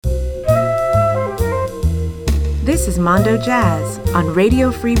This is Mondo Jazz on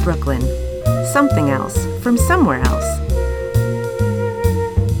Radio Free Brooklyn. Something else from somewhere else.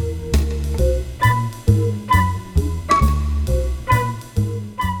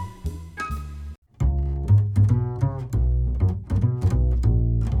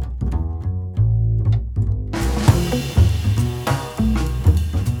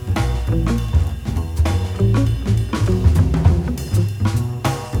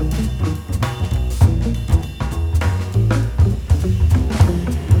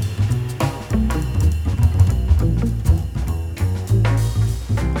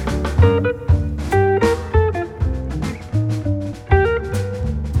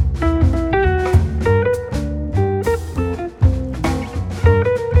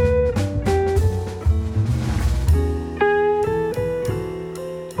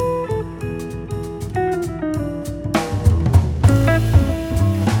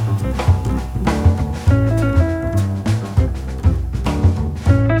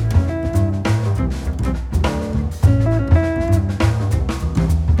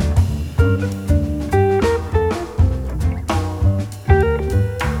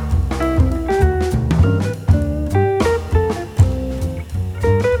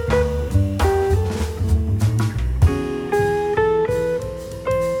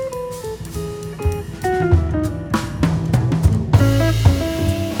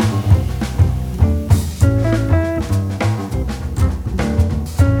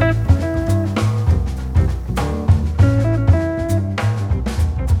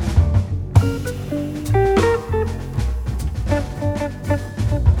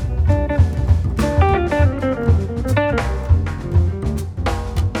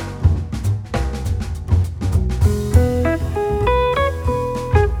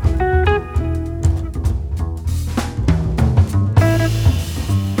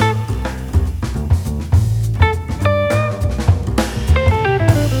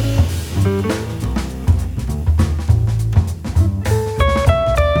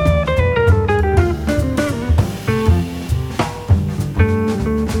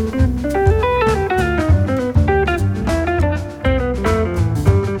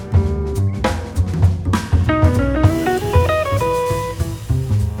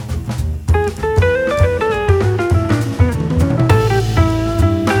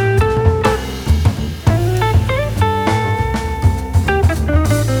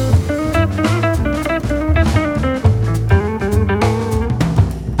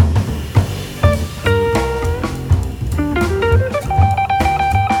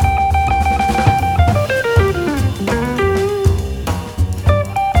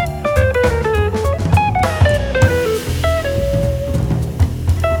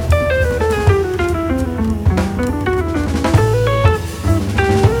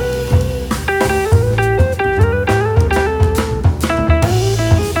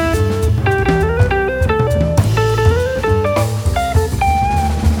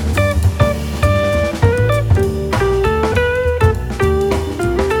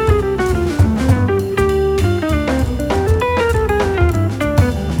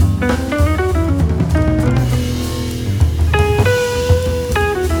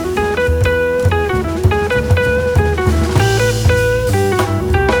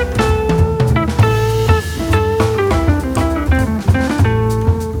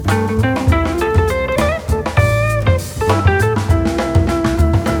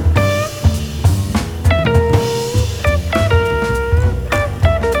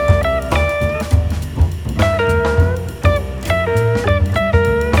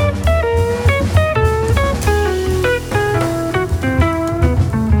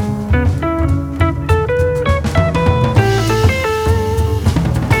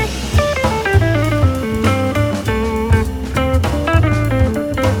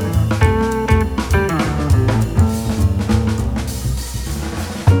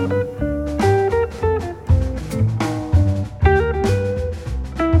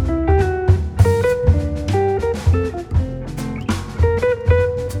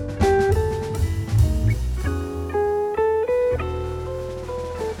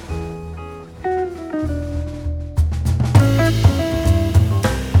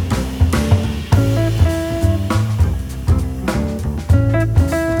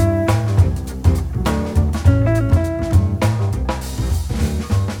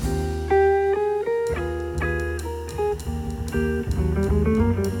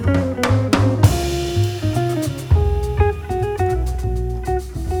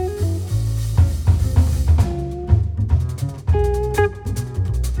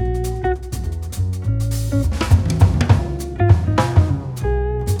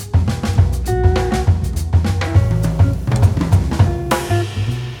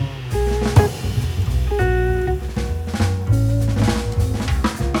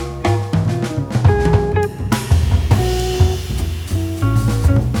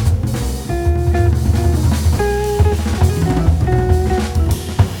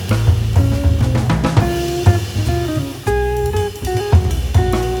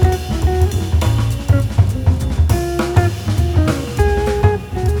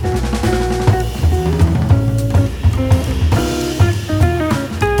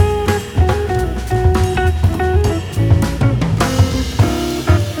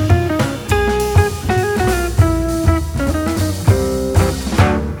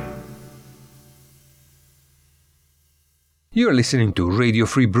 You're listening to Radio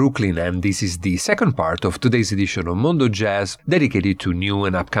Free Brooklyn, and this is the second part of today's edition of Mondo Jazz dedicated to new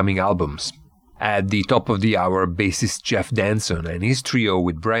and upcoming albums. At the top of the hour, bassist Jeff Danson and his trio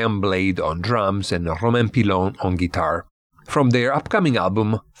with Brian Blade on drums and Romain Pilon on guitar. From their upcoming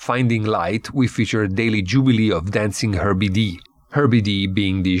album, Finding Light, we feature Daily Jubilee of Dancing Herbie D. Herbie D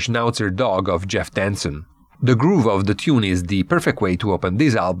being the Schnauzer dog of Jeff Danson. The groove of the tune is the perfect way to open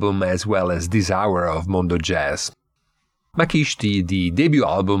this album as well as this hour of Mondo Jazz. Makishti, the debut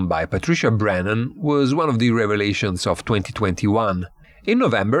album by Patricia Brennan, was one of the revelations of 2021. In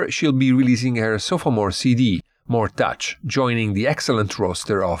November, she'll be releasing her sophomore CD, More Touch, joining the excellent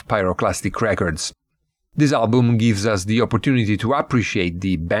roster of Pyroclastic Records. This album gives us the opportunity to appreciate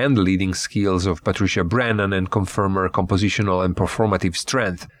the band-leading skills of Patricia Brennan and confirm her compositional and performative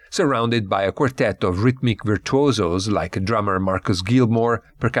strength, surrounded by a quartet of rhythmic virtuosos like drummer Marcus Gilmore,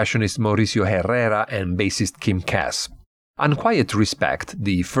 percussionist Mauricio Herrera, and bassist Kim Cass. Unquiet Respect,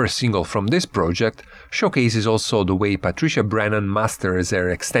 the first single from this project, showcases also the way Patricia Brennan masters her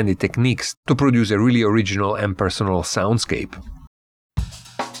extended techniques to produce a really original and personal soundscape.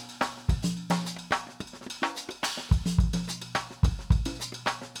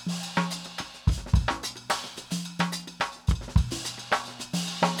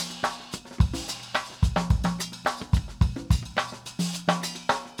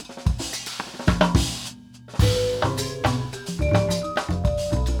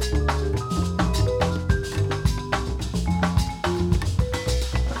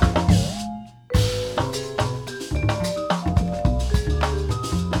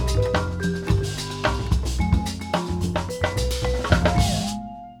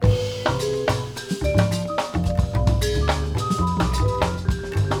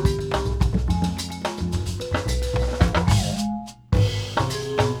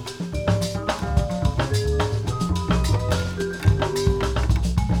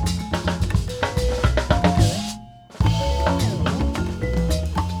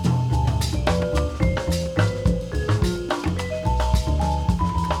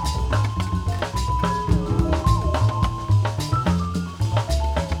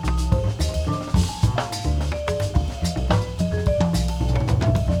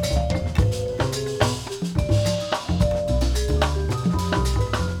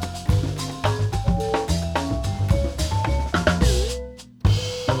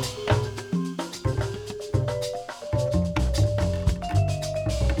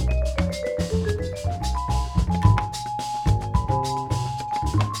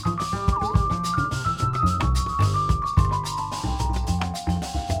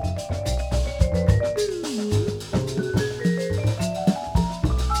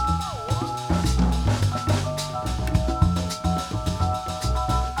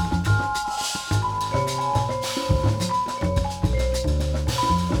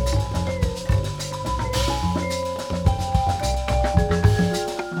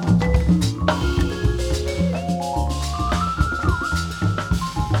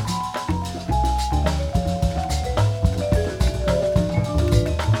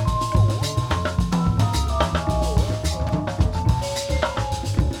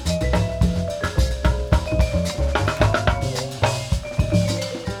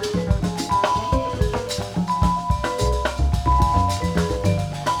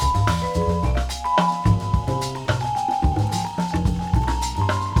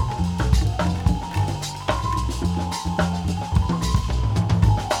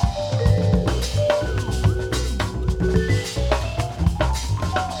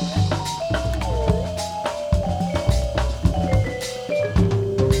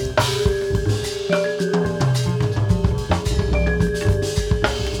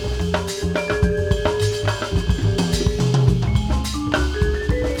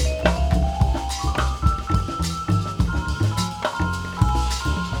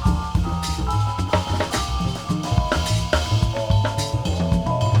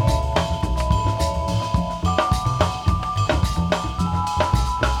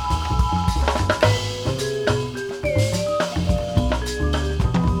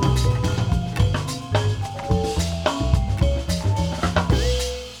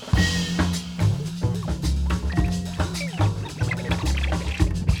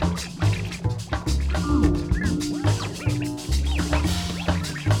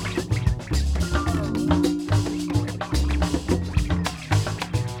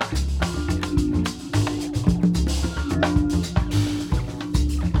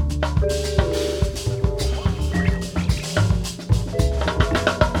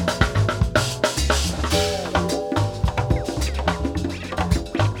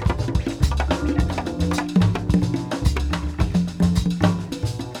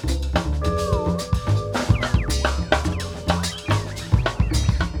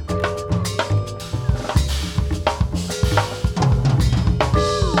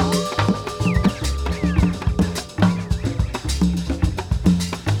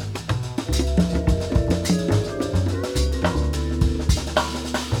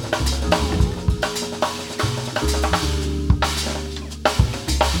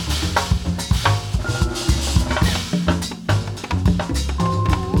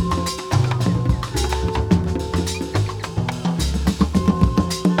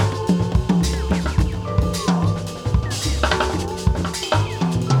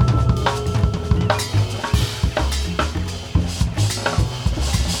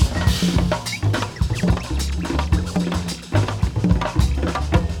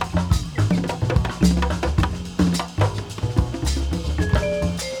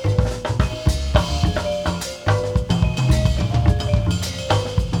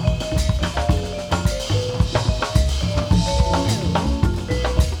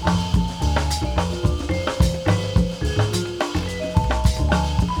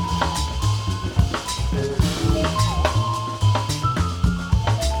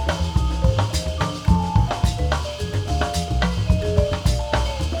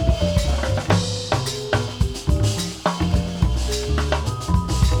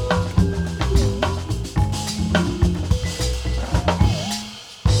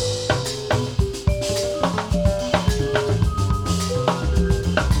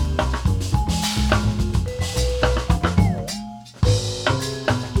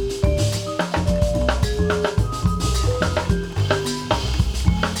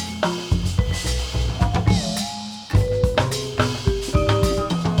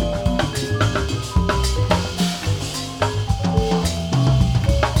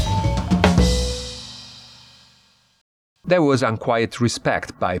 That was Unquiet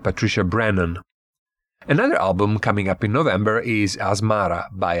Respect by Patricia Brennan. Another album coming up in November is Asmara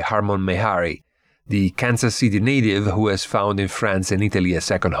by Harmon Mehari, the Kansas City native who has found in France and Italy a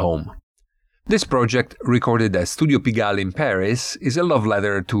second home. This project, recorded at Studio Pigalle in Paris, is a love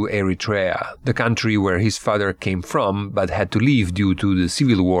letter to Eritrea, the country where his father came from but had to leave due to the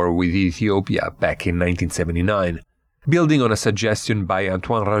civil war with Ethiopia back in 1979. Building on a suggestion by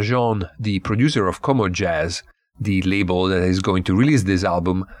Antoine Rajon, the producer of Como Jazz, the label that is going to release this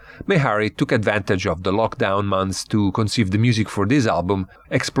album, Mehari took advantage of the lockdown months to conceive the music for this album,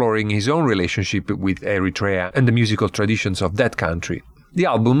 exploring his own relationship with Eritrea and the musical traditions of that country. The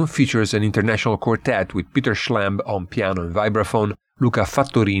album features an international quartet with Peter Schlemb on piano and vibraphone, Luca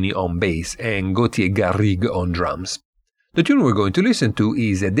Fattorini on bass, and Gauthier Garrigue on drums. The tune we're going to listen to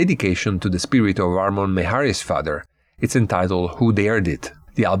is a dedication to the spirit of Harmon Mehari's father. It's entitled Who Dared It,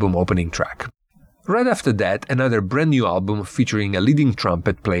 the album opening track. Right after that, another brand new album featuring a leading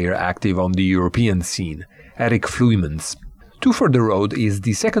trumpet player active on the European scene, Eric Vloeimans. Two for the Road is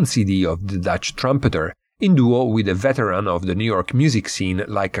the second CD of the Dutch trumpeter, in duo with a veteran of the New York music scene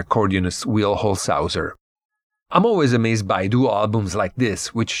like accordionist Will Holzhauser. I'm always amazed by duo albums like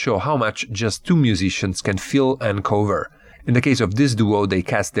this, which show how much just two musicians can fill and cover. In the case of this duo, they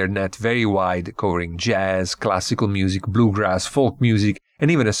cast their net very wide, covering jazz, classical music, bluegrass, folk music, and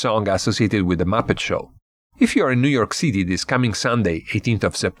even a song associated with The Muppet Show. If you are in New York City this coming Sunday, 18th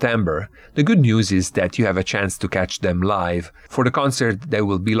of September, the good news is that you have a chance to catch them live for the concert that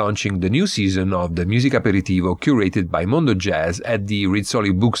will be launching the new season of the Music Aperitivo curated by Mondo Jazz at the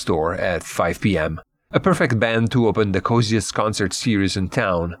Rizzoli Bookstore at 5 p.m. A perfect band to open the coziest concert series in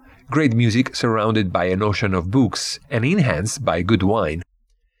town, great music surrounded by an ocean of books and enhanced by good wine.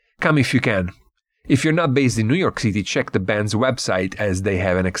 Come if you can. If you're not based in New York City, check the band's website as they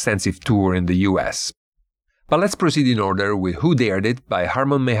have an extensive tour in the US. But let's proceed in order with Who Dared It by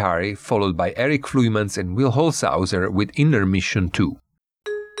Harmon Mehari, followed by Eric Vloeimans and Will Holzhauser with Inner Mission 2.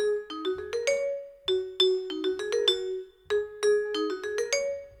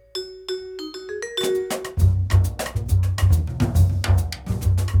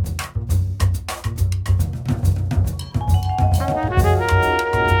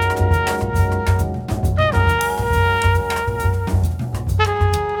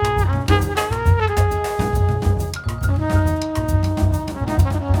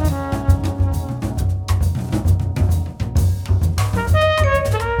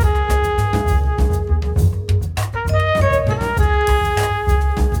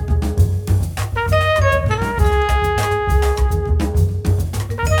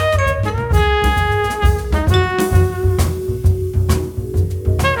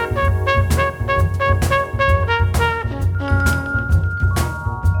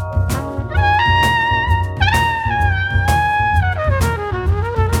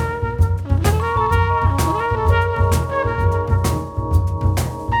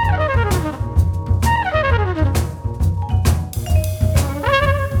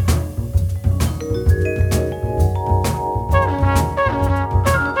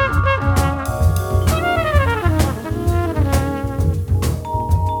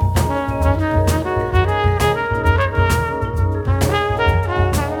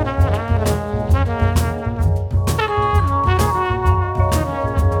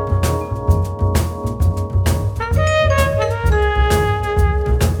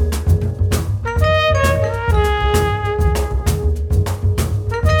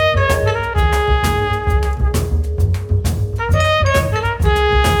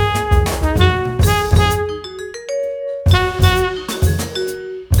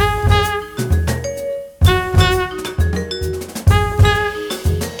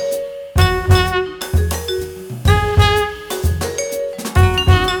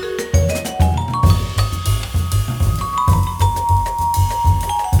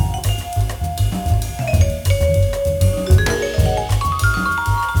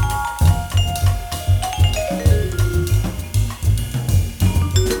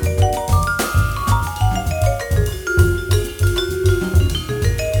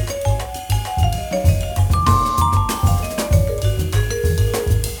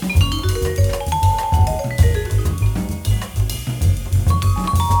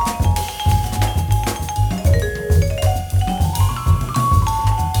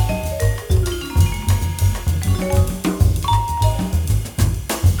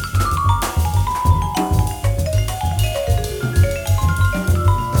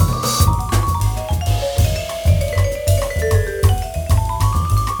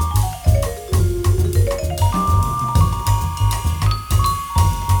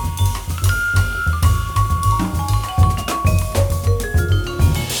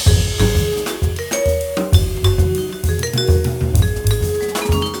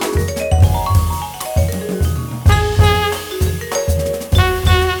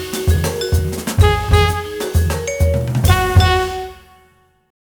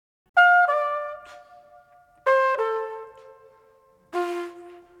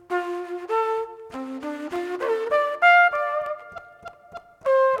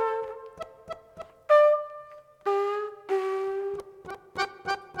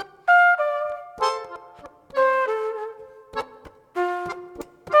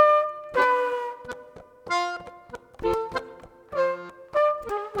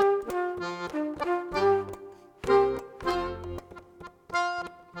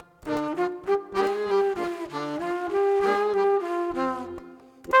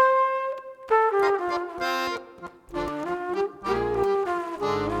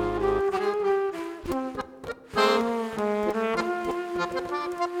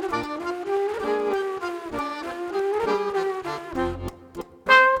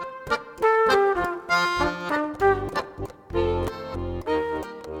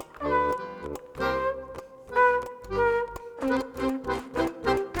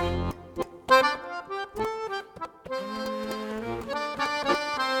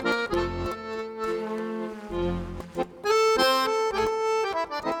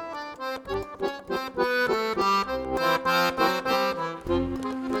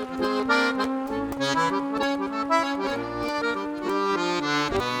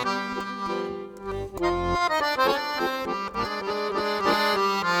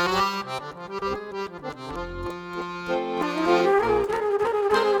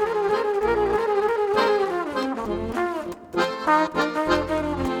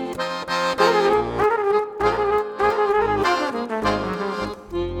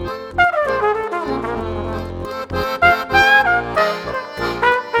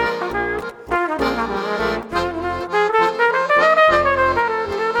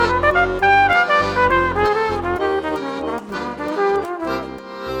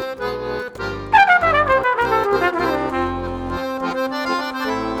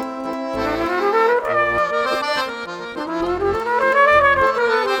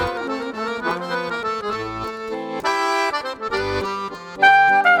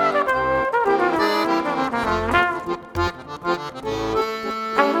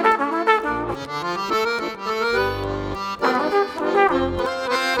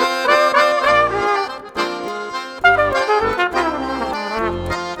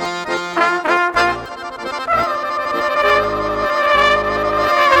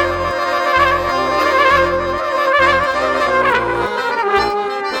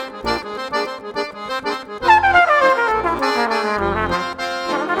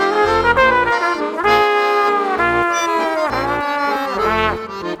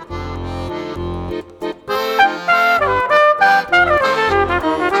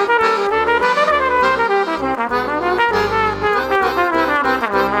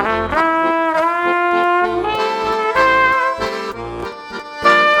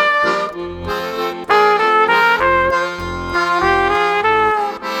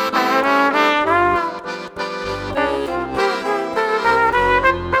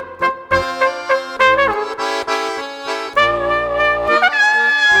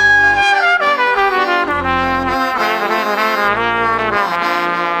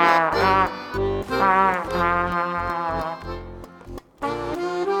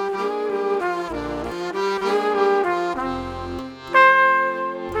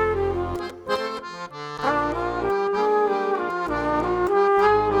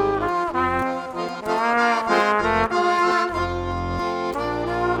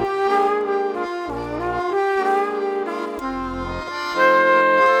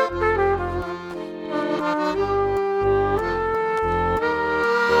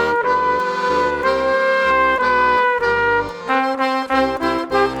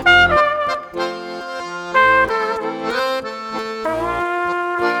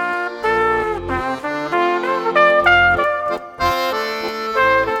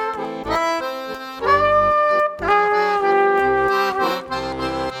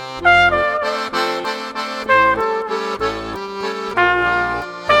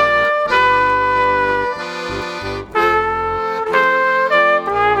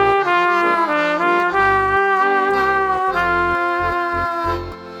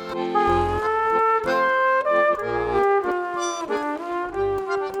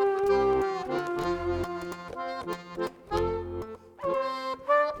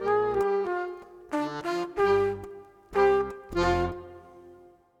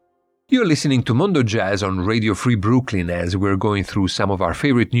 You're listening to Mondo Jazz on Radio Free Brooklyn as we're going through some of our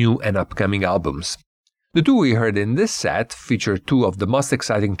favorite new and upcoming albums. The two we heard in this set feature two of the most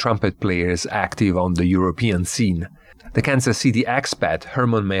exciting trumpet players active on the European scene. The Kansas City expat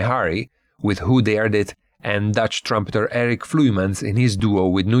Herman Mehari, with Who Dared It, and Dutch trumpeter Eric Vloeimans in his duo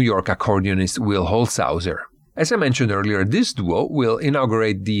with New York accordionist Will Holzhauser. As I mentioned earlier, this duo will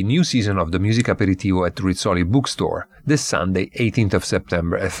inaugurate the new season of the Music Aperitivo at Rizzoli Bookstore this Sunday, 18th of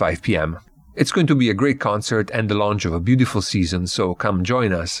September at 5 p.m. It's going to be a great concert and the launch of a beautiful season, so come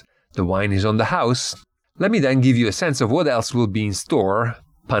join us. The wine is on the house. Let me then give you a sense of what else will be in store,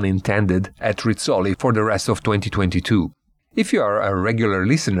 pun intended, at Rizzoli for the rest of 2022. If you are a regular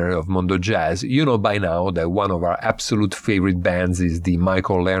listener of Mondo Jazz, you know by now that one of our absolute favorite bands is the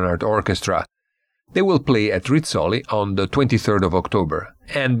Michael Leonard Orchestra. They will play at Rizzoli on the 23rd of October,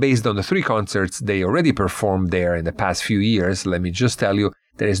 and based on the 3 concerts they already performed there in the past few years, let me just tell you,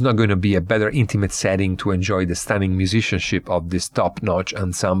 there is not going to be a better intimate setting to enjoy the stunning musicianship of this top-notch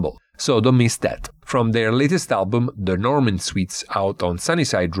ensemble. So don't miss that. From their latest album, The Norman Suites, out on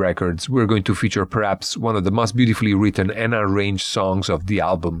Sunnyside Records, we're going to feature perhaps one of the most beautifully written and arranged songs of the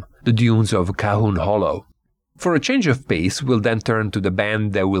album, The Dunes of Cahoon Hollow. For a change of pace, we'll then turn to the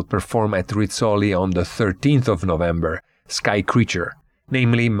band that will perform at Rizzoli on the 13th of November, Sky Creature,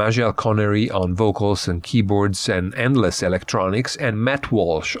 namely Majel Connery on vocals and keyboards and endless electronics, and Matt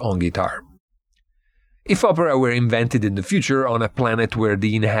Walsh on guitar. If opera were invented in the future on a planet where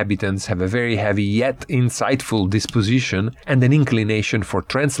the inhabitants have a very heavy yet insightful disposition and an inclination for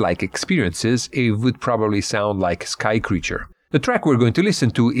trance-like experiences, it would probably sound like Sky Creature. The track we're going to listen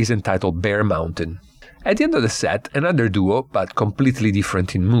to is entitled Bear Mountain. At the end of the set, another duo, but completely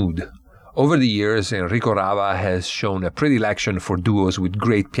different in mood. Over the years, Enrico Rava has shown a predilection for duos with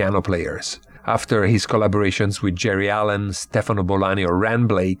great piano players. After his collaborations with Jerry Allen, Stefano Bolani or Ran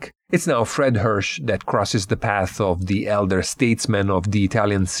Blake, it's now Fred Hirsch that crosses the path of the elder statesman of the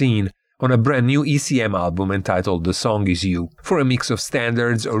Italian scene on a brand new ECM album entitled The Song Is You, for a mix of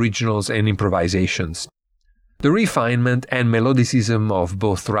standards, originals and improvisations. The refinement and melodicism of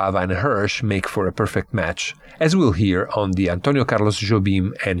both Rava and Hirsch make for a perfect match, as we'll hear on the Antonio Carlos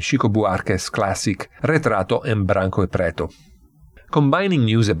Jobim and Chico Buarque's classic Retrato en Branco e Preto. Combining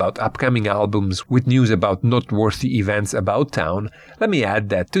news about upcoming albums with news about noteworthy events about town, let me add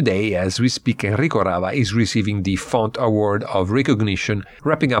that today, as we speak, Enrico Rava is receiving the Font Award of Recognition,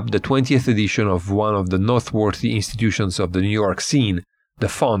 wrapping up the 20th edition of one of the noteworthy institutions of the New York scene, the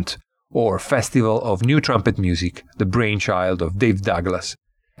Font, or Festival of New Trumpet Music, the brainchild of Dave Douglas,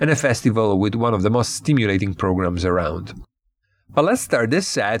 and a festival with one of the most stimulating programs around. But let's start this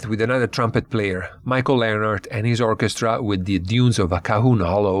set with another trumpet player, Michael Leonard and his orchestra with the Dunes of Cahoon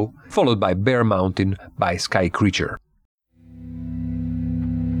Hollow, followed by Bear Mountain by Sky Creature.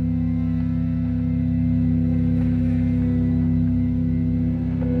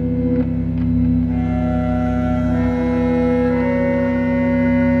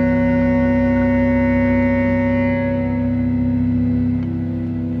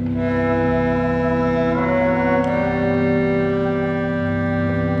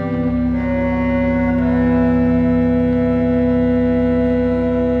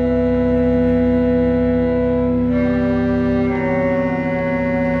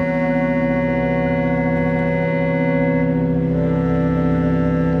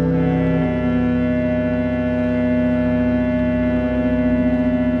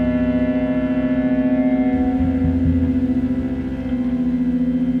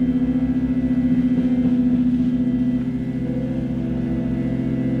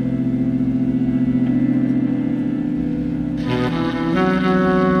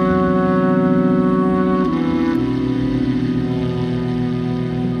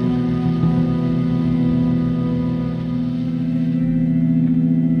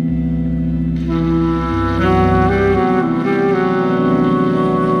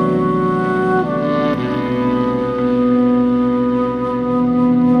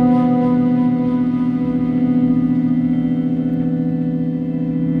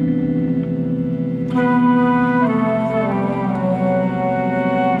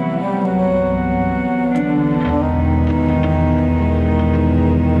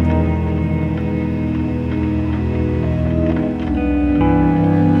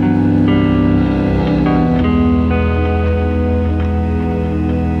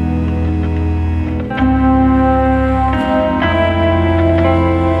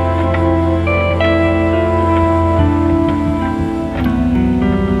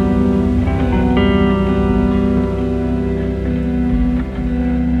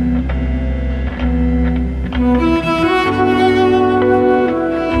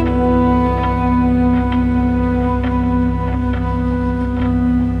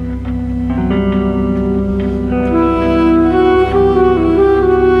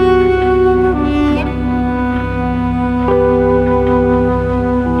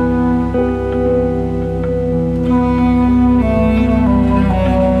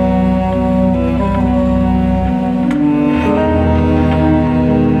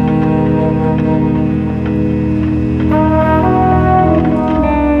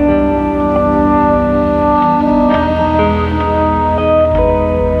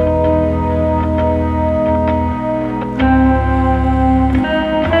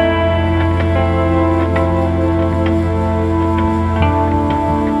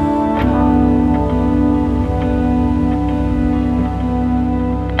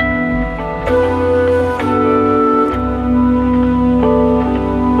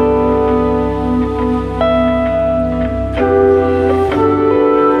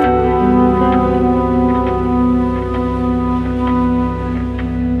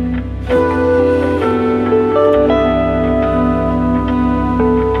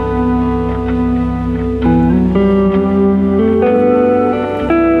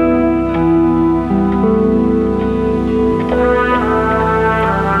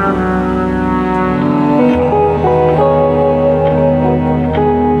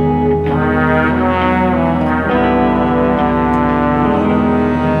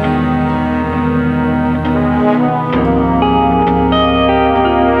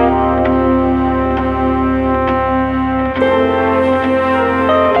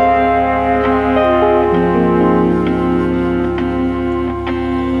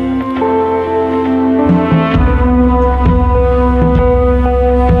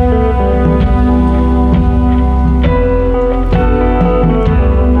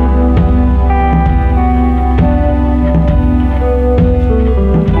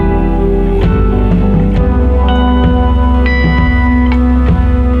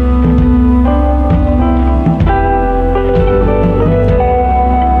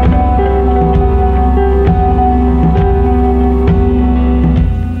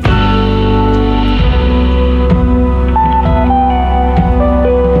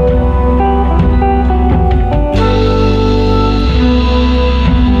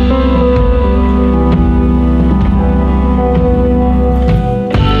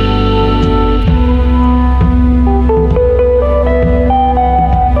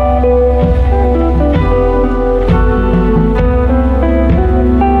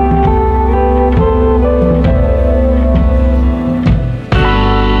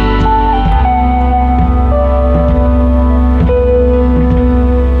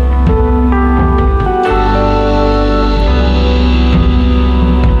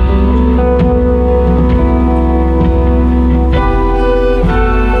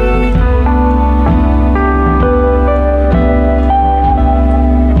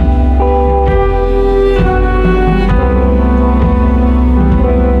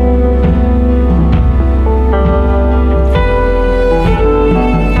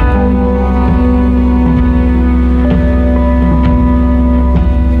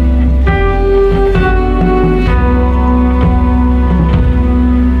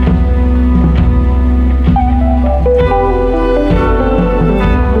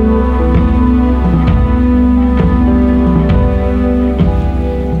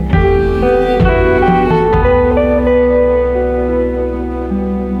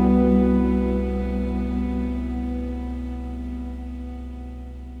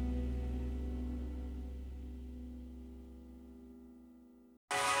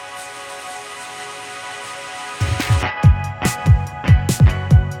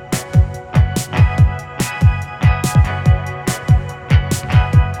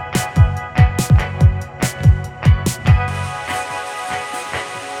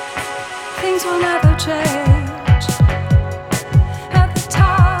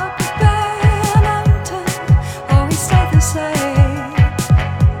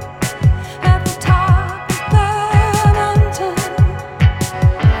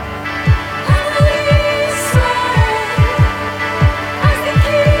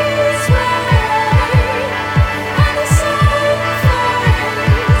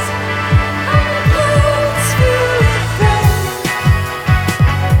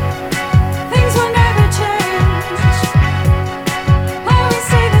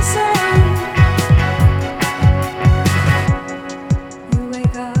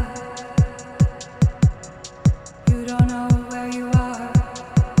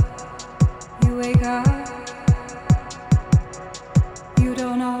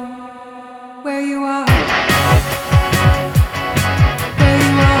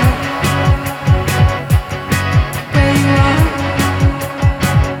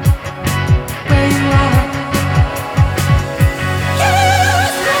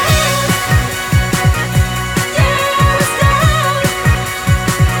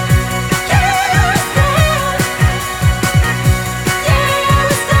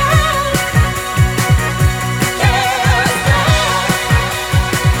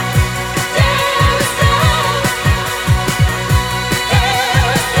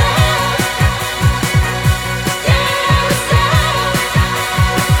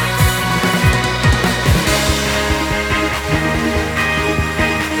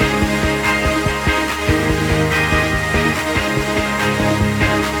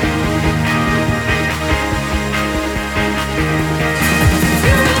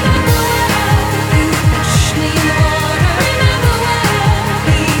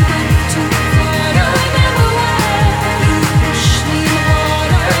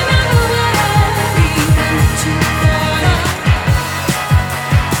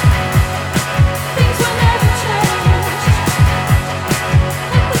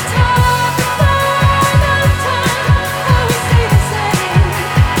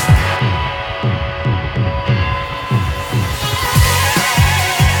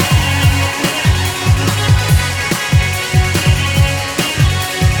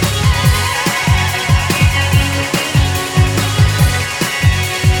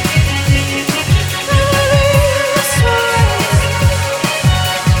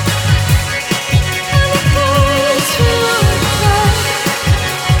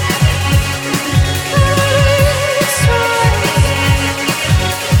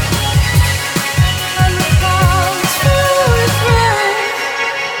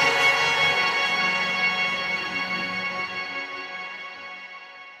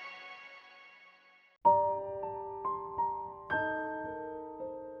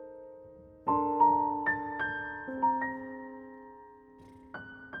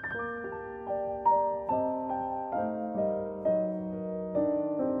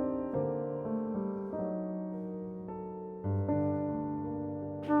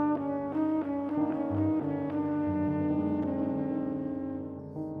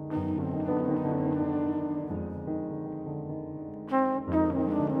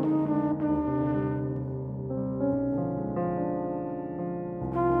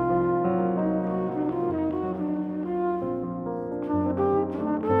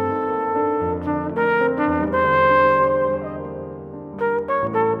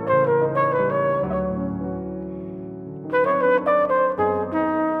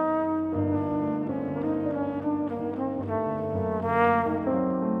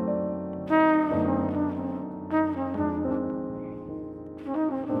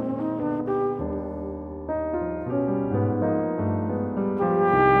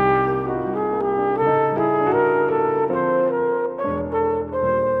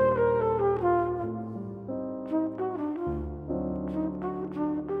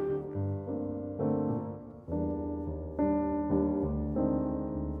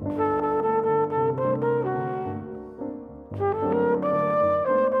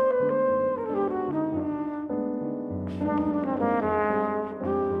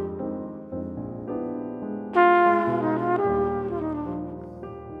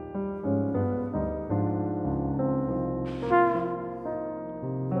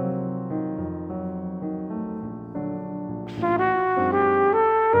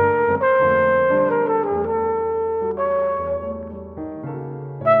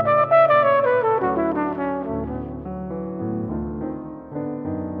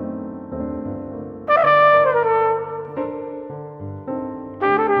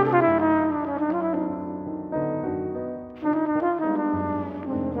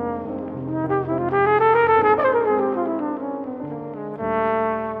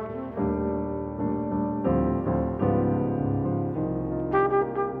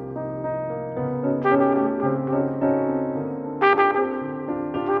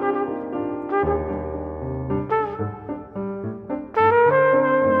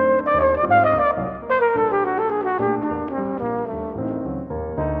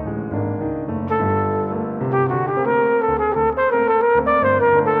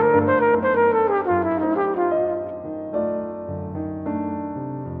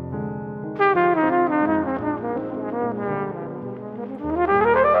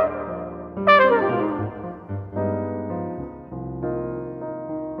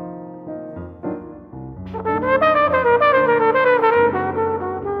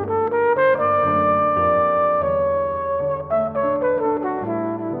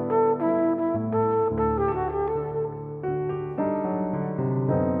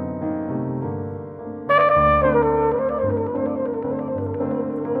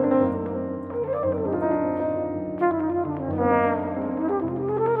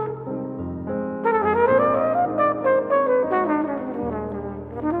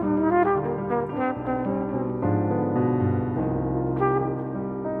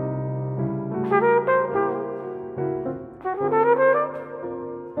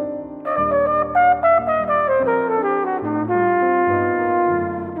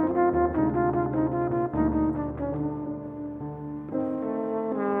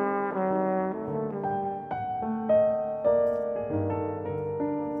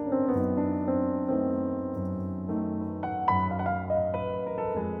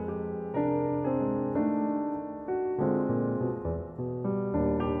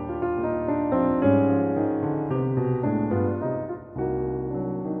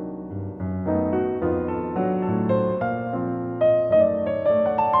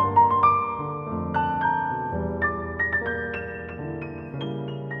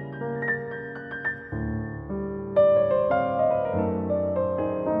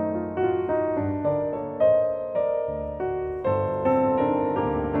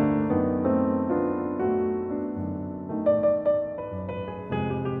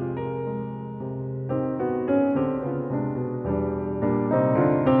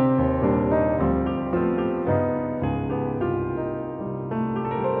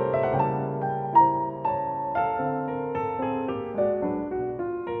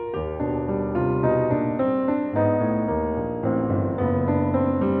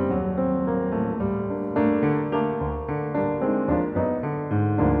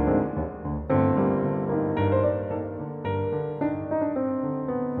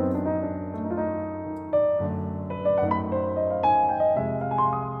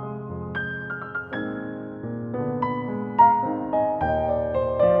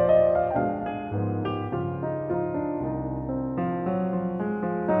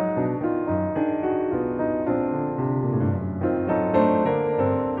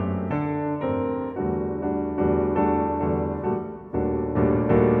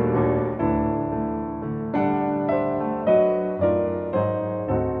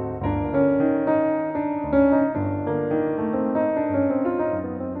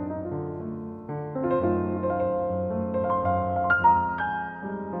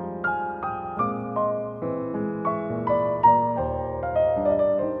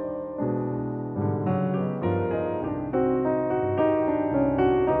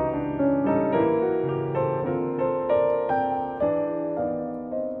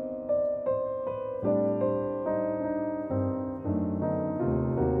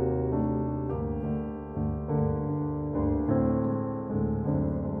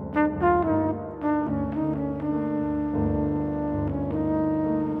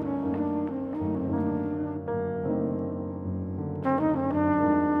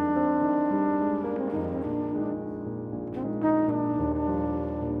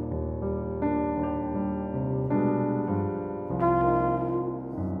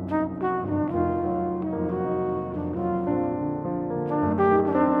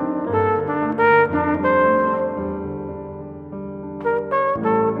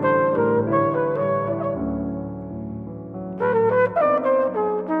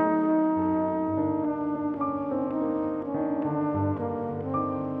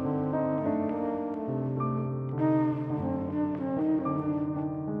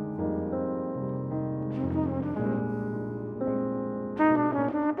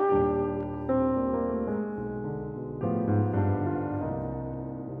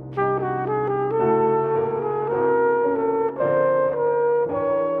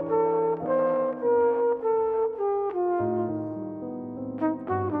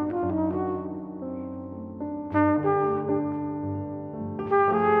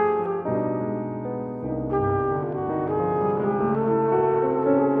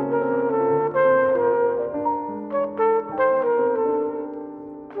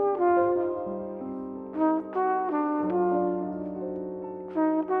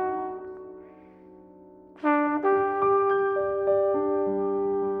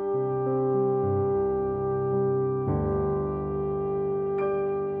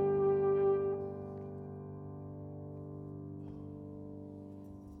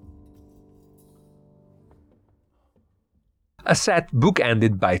 A set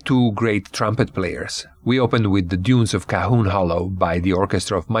bookended by two great trumpet players. We opened with The Dunes of Cahoon Hollow by the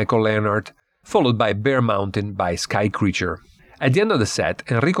orchestra of Michael Leonard, followed by Bear Mountain by Sky Creature. At the end of the set,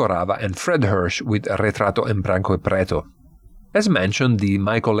 Enrico Rava and Fred Hirsch with Retrato en Branco e Preto. As mentioned, the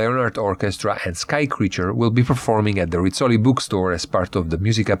Michael Leonard Orchestra and Sky Creature will be performing at the Rizzoli Bookstore as part of the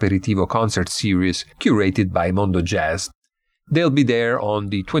Music Aperitivo concert series curated by Mondo Jazz. They'll be there on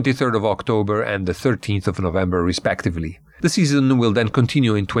the 23rd of October and the 13th of November respectively. The season will then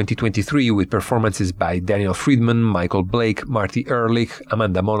continue in 2023 with performances by Daniel Friedman, Michael Blake, Marty Ehrlich,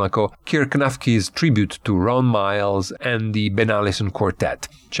 Amanda Monaco, Kirk Knafke's tribute to Ron Miles, and the Ben Allison Quartet.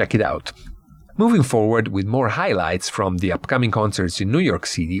 Check it out. Moving forward with more highlights from the upcoming concerts in New York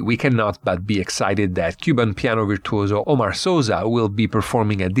City, we cannot but be excited that Cuban piano virtuoso Omar Sosa will be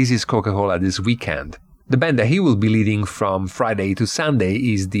performing at This Is Coca-Cola this weekend. The band that he will be leading from Friday to Sunday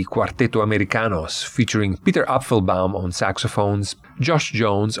is the Cuarteto Americanos, featuring Peter Apfelbaum on saxophones, Josh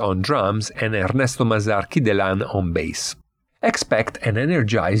Jones on drums, and Ernesto Mazar Kidelan on bass. Expect an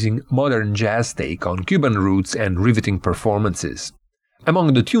energizing, modern jazz take on Cuban roots and riveting performances.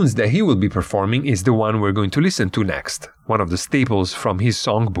 Among the tunes that he will be performing is the one we're going to listen to next, one of the staples from his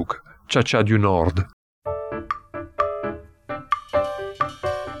songbook, Cha-Cha du Nord.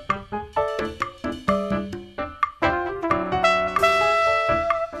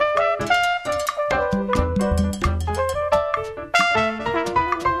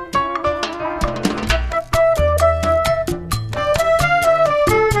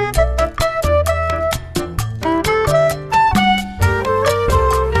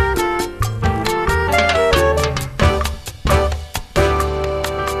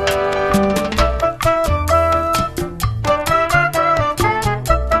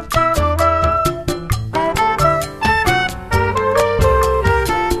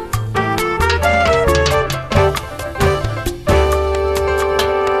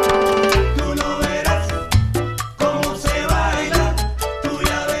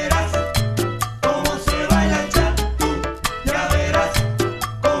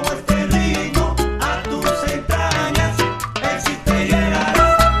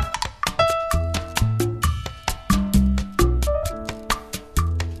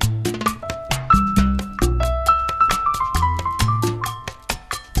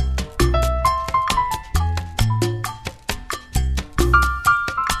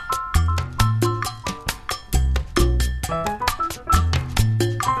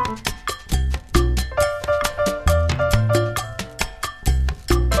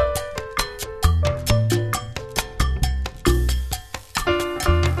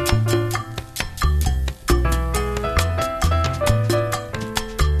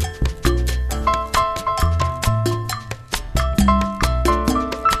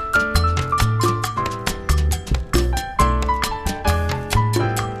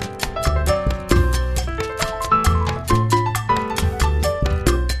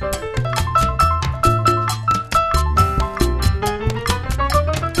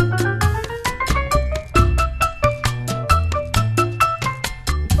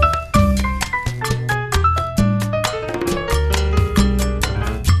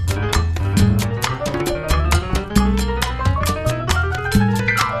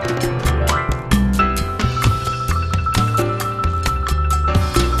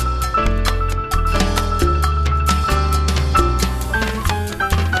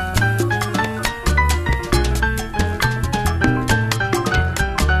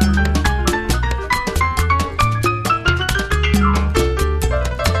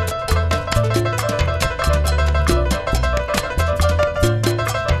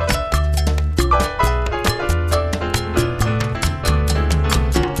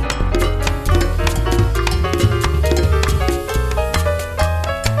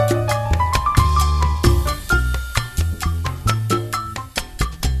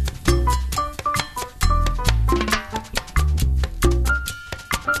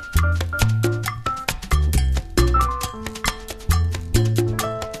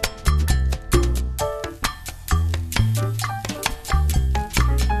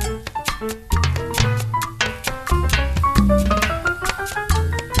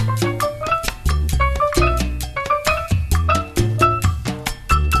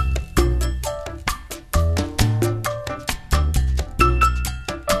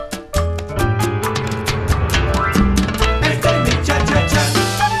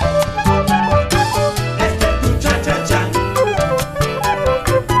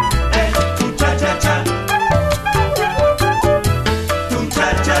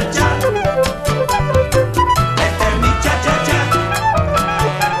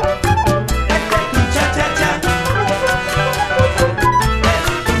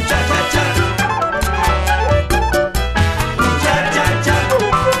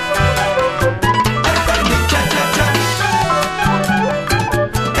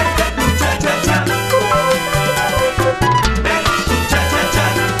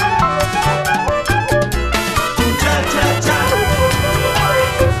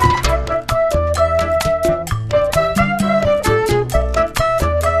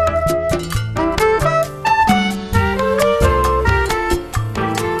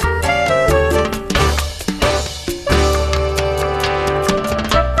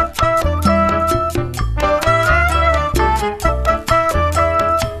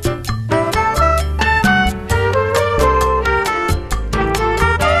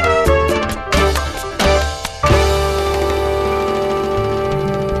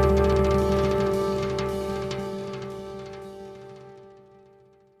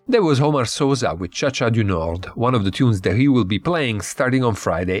 There was Omar Sosa with Cha Cha du Nord, one of the tunes that he will be playing starting on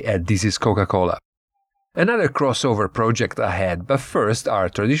Friday at This Is Coca-Cola. Another crossover project ahead, but first our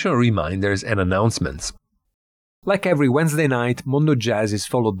traditional reminders and announcements. Like every Wednesday night, Mondo Jazz is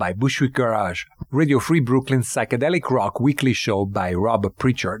followed by Bushwick Garage, Radio Free Brooklyn's psychedelic rock weekly show by Rob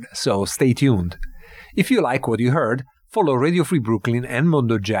Pritchard, so stay tuned. If you like what you heard, follow Radio Free Brooklyn and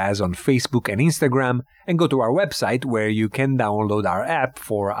Mondo Jazz on Facebook and Instagram, and go to our website where you can download our app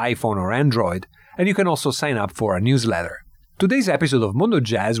for iPhone or Android, and you can also sign up for our newsletter. Today's episode of Mondo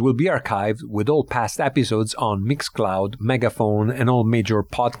Jazz will be archived with all past episodes on Mixcloud, Megaphone, and all major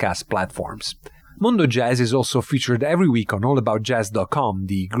podcast platforms. Mondo Jazz is also featured every week on allaboutjazz.com,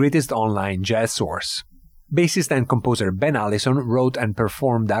 the greatest online jazz source. Bassist and composer Ben Allison wrote and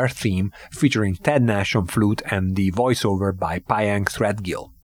performed our theme, featuring Ted Nash on flute and the voiceover by Payang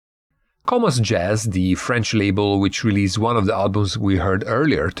Threadgill. Comos Jazz, the French label which released one of the albums we heard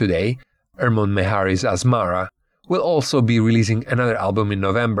earlier today, Hermon Mehari's Asmara, will also be releasing another album in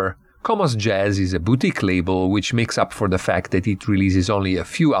November. Comos Jazz is a boutique label which makes up for the fact that it releases only a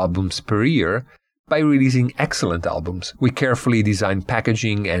few albums per year by releasing excellent albums with carefully designed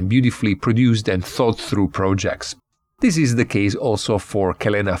packaging and beautifully produced and thought-through projects. This is the case also for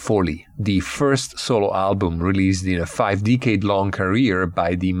Kelena Foli, the first solo album released in a 5-decade-long career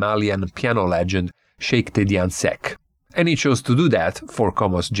by the Malian piano legend Cheikh Tidiane Seck, and he chose to do that for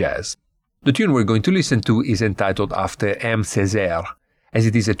Comos Jazz. The tune we're going to listen to is entitled after M. Césaire, as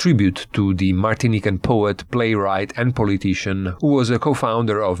it is a tribute to the Martinican poet, playwright and politician who was a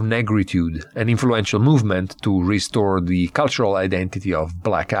co-founder of Negritude, an influential movement to restore the cultural identity of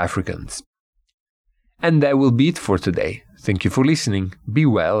Black Africans. And that will be it for today. Thank you for listening, be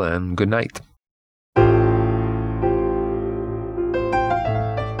well and good night.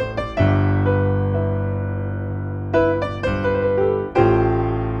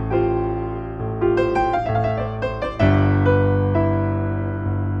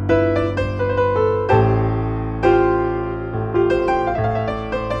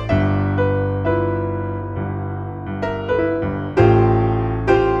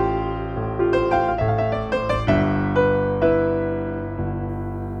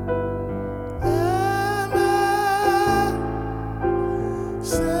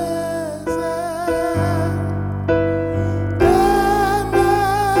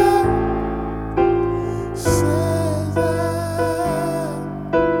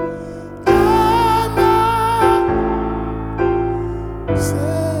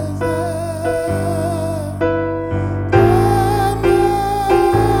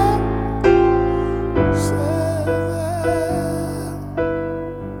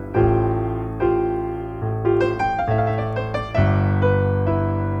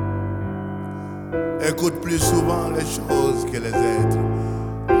 Écoute plus souvent les choses que les êtres.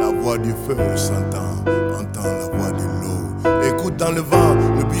 La voix du feu s'entend, entend la voix de l'eau. Écoute dans le vent,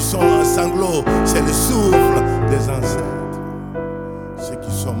 le buisson en sanglots, c'est le souffle des ancêtres. Ceux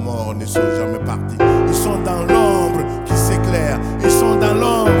qui sont morts ne sont jamais partis. Ils sont dans l'ombre qui s'éclaire, ils sont dans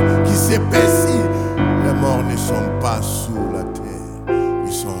l'ombre qui s'épaissit. Les morts ne sont pas sous la terre,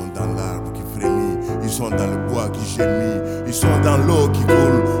 ils sont dans l'arbre qui frémit, ils sont dans le bois qui gémit, ils sont dans l'eau qui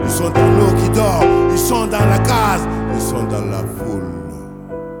coule, ils sont dans l'eau qui dort, ils sont dans la case, ils sont dans la foule.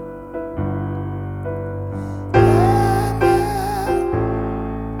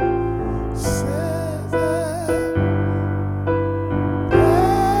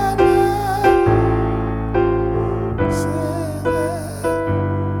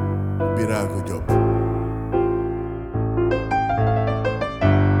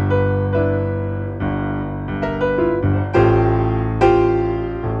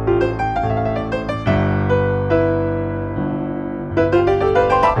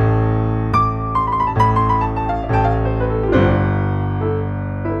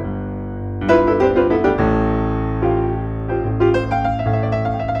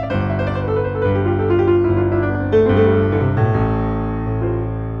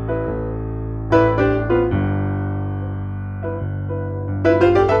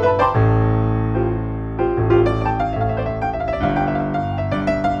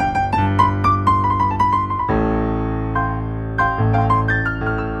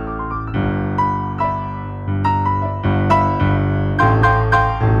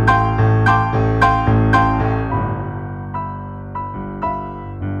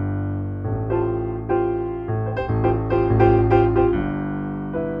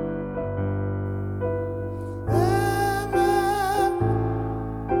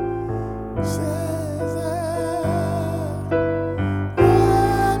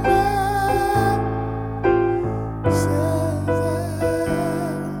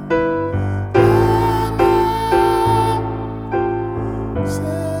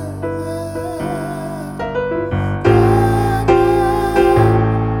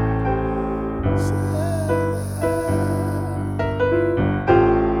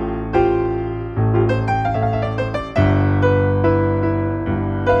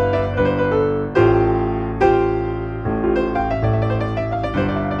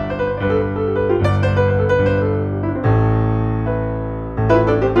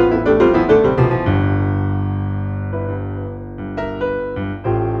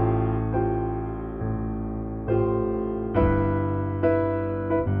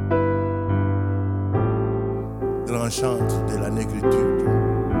 grand chantre de la négritude.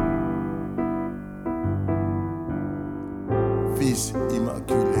 Fils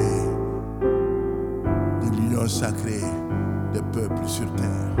immaculé de l'union sacrée des peuples sur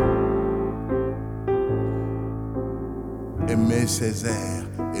terre. Aimez Césaire,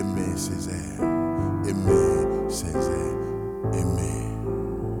 aimez Césaire, aimez Césaire, aimez.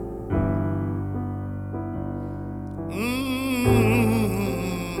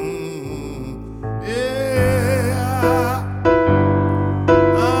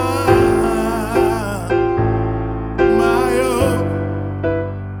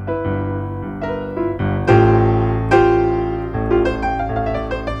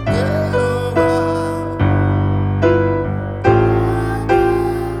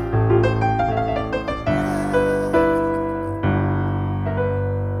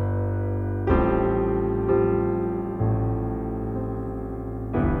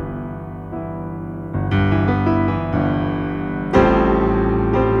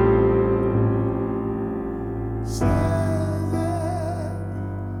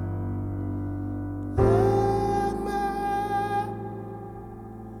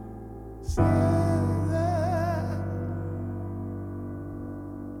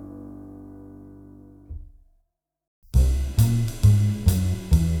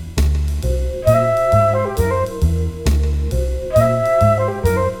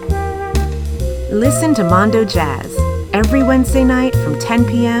 Listen to Mondo Jazz every Wednesday night from 10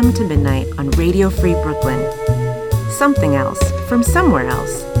 p.m. to midnight on Radio Free Brooklyn. Something else from somewhere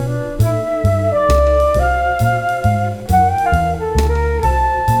else.